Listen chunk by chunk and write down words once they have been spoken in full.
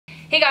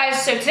Hey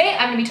guys, so today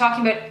I'm going to be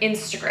talking about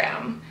Instagram.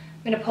 I'm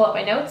going to pull up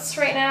my notes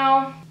right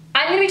now.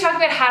 I'm going to be talking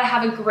about how to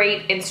have a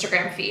great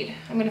Instagram feed.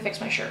 I'm going to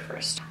fix my shirt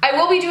first. I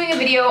will be doing a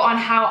video on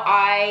how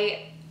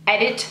I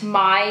edit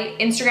my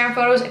Instagram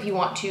photos if you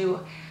want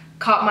to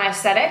copy my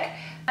aesthetic.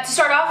 To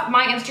start off,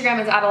 my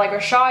Instagram is @Allegra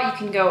Shaw. You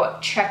can go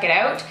check it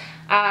out.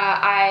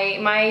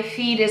 My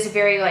feed is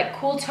very like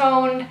cool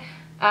toned,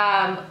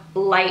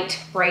 light,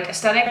 bright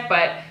aesthetic,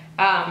 but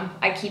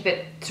I keep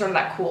it sort of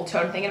that cool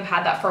tone thing, and I've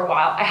had that for a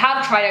while. I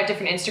have tried out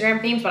different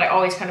Instagram themes, but I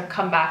always kind of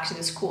come back to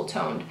this cool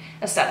toned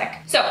aesthetic.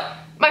 So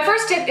my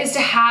first tip is to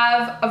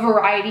have a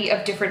variety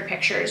of different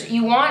pictures.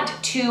 You want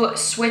to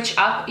switch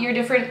up your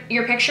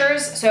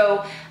pictures.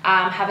 So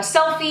have a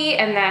selfie,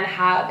 and then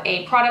have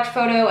a product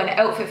photo, an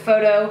outfit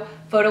photo,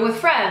 photo with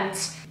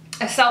friends,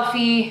 a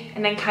selfie,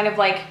 and then kind of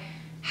like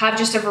have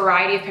just a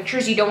variety of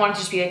pictures. You don't want to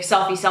just be like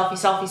selfie, selfie,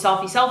 selfie,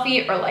 selfie,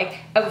 selfie, or like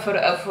outfit photo,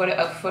 outfit photo,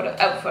 outfit photo,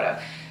 outfit photo.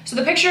 So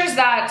the pictures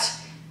that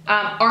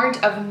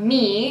aren't of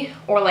me,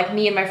 or like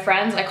me and my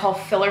friends, I call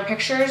filler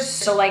pictures.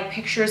 So like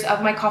pictures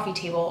of my coffee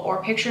table,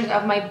 or pictures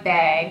of my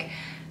bag,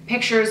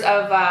 pictures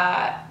of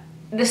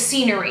the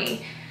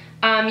scenery.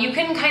 You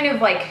can kind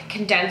of like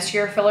condense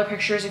your filler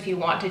pictures if you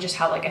want to just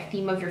have like a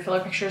theme of your filler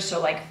pictures. So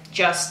like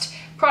just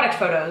product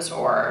photos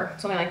or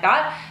something like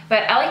that.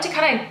 But I like to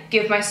kind of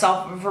give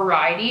myself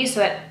variety so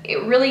that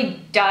it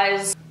really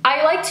does.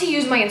 I like to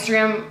use my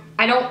Instagram,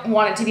 I don't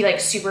want it to be like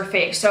super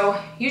fake.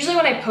 So usually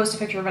when I post a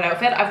picture of an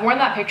outfit, I've worn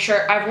that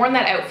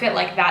outfit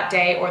like that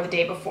day or the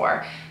day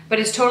before. But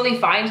it's totally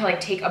fine to like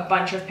take a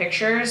bunch of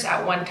pictures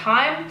at one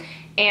time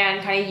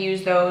and kind of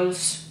use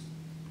those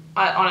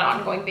on an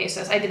ongoing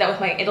basis. I did that with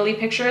my Italy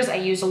pictures. I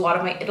used a lot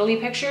of my Italy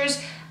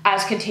pictures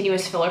as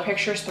continuous filler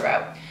pictures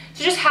throughout.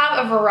 So just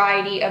have a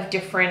variety of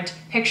different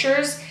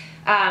pictures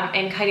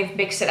and kind of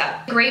mix it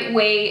up. A great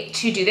way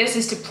to do this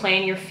is to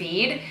plan your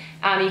feed.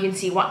 You can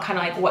see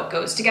what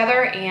goes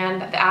together,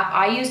 and the app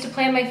I use to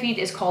plan my feed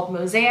is called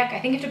Mosaic. I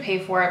think you have to pay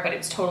for it, but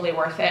it's totally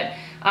worth it.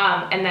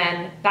 And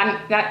then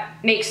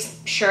that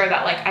makes sure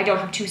that like I don't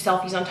have two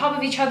selfies on top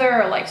of each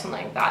other or like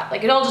something like that.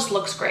 Like it all just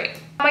looks great.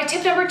 My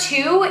tip number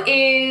 2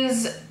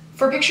 is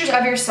for pictures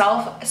of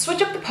yourself,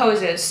 switch up the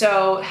poses.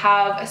 So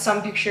have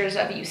some pictures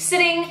of you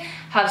sitting,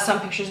 have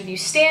some pictures of you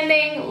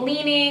standing,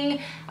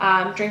 leaning,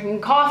 drinking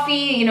coffee,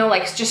 you know,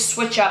 like just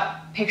switch up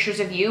pictures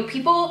of you.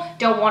 People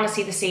don't want to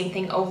see the same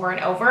thing over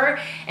and over.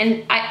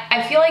 And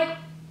I feel like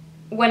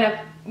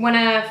when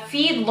a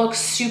feed looks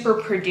super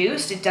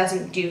produced, it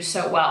doesn't do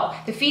so well.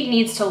 The feed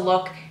needs to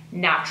look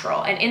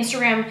natural, and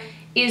Instagram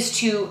is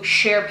to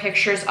share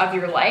pictures of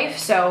your life.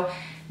 So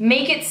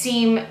make it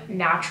seem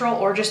natural,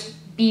 or just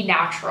be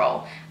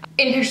natural.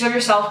 In pictures of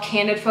yourself,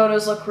 candid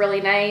photos look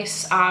really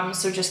nice.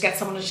 So just get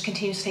someone to just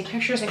continue to take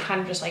pictures and kind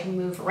of just like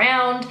move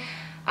around.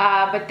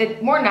 But the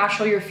more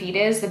natural your feed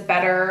is, the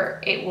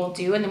better it will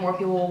do, and the more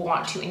people will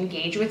want to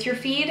engage with your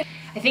feed.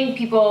 I think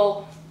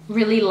people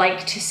really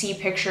like to see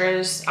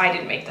pictures, I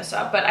didn't make this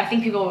up, but I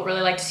think people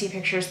really like to see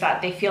pictures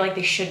that they feel like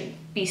they shouldn't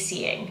be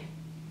seeing.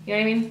 You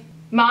know what I mean?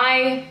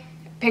 My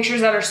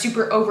pictures that are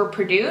super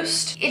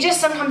overproduced, it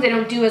just sometimes they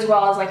don't do as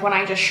well as like when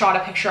I just shot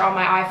a picture on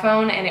my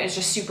iPhone and it was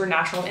just super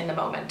natural in the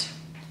moment.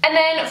 And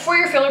then for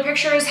your filler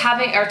pictures,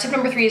 tip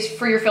number 3 is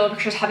for your filler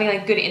pictures, having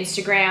like good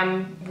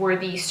Instagram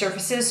worthy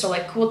surfaces. So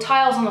like cool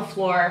tiles on the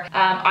floor.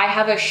 I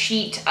have a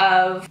sheet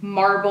of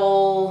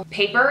marble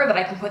paper that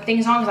I can put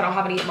things on because I don't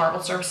have any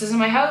marble surfaces in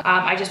my house.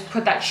 I just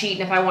put that sheet,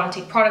 and if I want to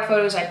take product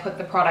photos, I put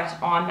the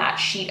product on that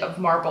sheet of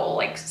marble,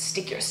 like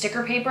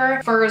sticker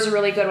paper. Fur is a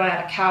really good one. I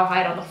have a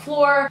cowhide on the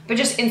floor, but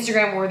just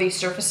Instagram worthy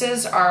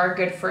surfaces are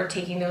good for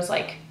taking those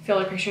like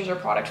filler pictures or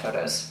product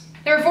photos.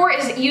 Number 4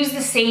 is use the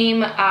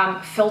same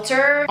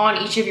filter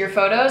on each of your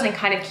photos and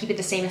kind of keep it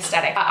the same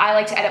aesthetic. I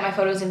like to edit my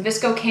photos in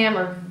VSCO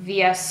or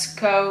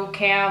VSCO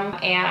Cam,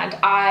 and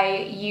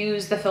I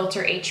use the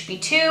filter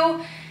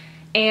HB2,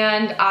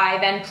 and I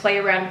then play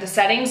around with the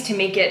settings to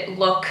make it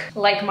look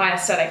like my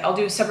aesthetic. I'll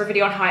do a separate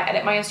video on how I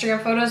edit my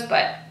Instagram photos,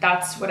 but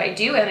that's what I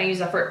do, and I use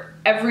that for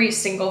every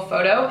single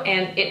photo,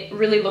 and it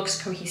really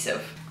looks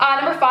cohesive.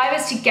 Number 5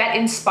 is to get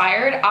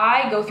inspired.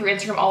 I go through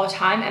Instagram all the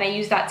time, and I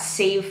use that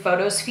save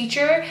photos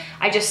feature.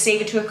 I just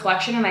save it to a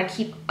collection, and I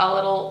keep a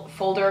little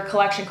folder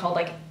collection called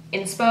like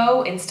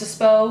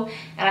Instaspo,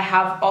 and I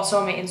have also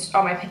on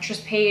my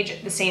Pinterest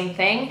page the same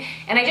thing.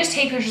 And I just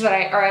take pictures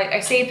that I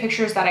save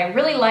pictures that I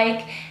really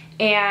like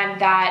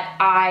and that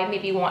I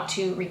maybe want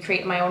to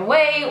recreate in my own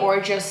way, or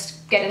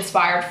just get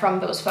inspired from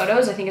those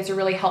photos. I think it's a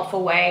really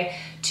helpful way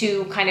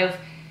to kind of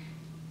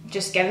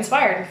just get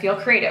inspired and feel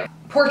creative.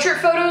 Portrait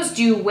photos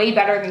do way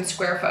better than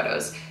square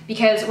photos,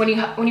 because when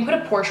you put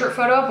a portrait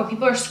photo up, when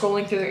people are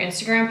scrolling through their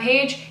Instagram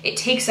page, it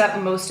takes up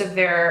most of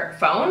their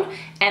phone,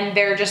 and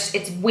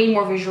it's way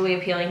more visually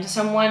appealing to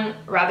someone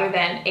rather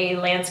than a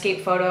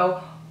landscape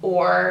photo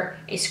or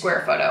a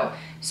square photo.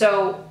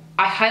 So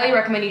I highly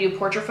recommend you do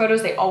portrait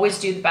photos. They always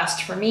do the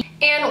best for me.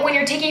 And when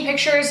you're taking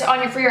pictures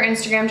for your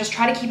Instagram, just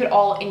try to keep it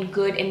all in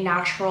good and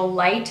natural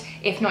light.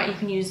 If not, you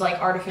can use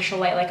like artificial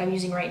light like I'm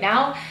using right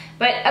now.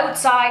 But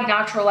outside,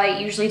 natural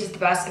light usually does the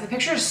best. If a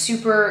picture is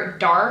super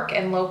dark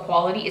and low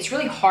quality, it's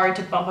really hard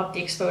to bump up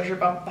the exposure,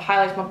 bump up the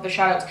highlights, bump up the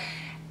shadows,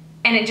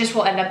 and it just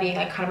will end up being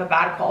like kind of a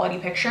bad quality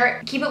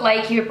picture. Keep it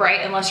light, keep it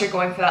bright, unless you're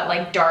going for that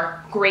like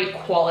dark, great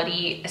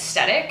quality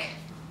aesthetic.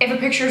 If a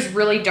picture is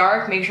really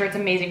dark, make sure it's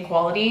amazing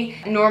quality.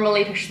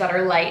 Normally, pictures that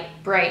are light,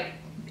 bright,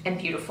 and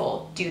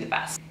beautiful do the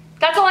best.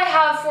 That's all I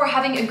have for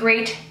having a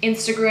great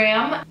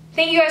Instagram.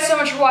 Thank you guys so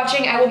much for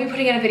watching. I will be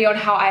putting in a video on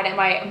how I edit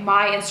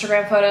my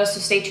Instagram photos, so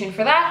stay tuned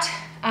for that.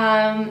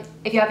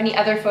 If you have any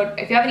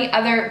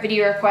other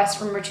video requests,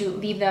 remember to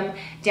leave them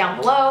down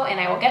below and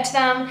I will get to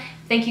them.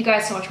 Thank you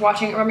guys so much for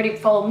watching. Remember to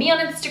follow me on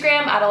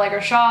Instagram at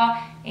Allegra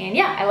Shaw. And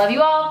yeah, I love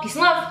you all. Peace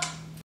and love.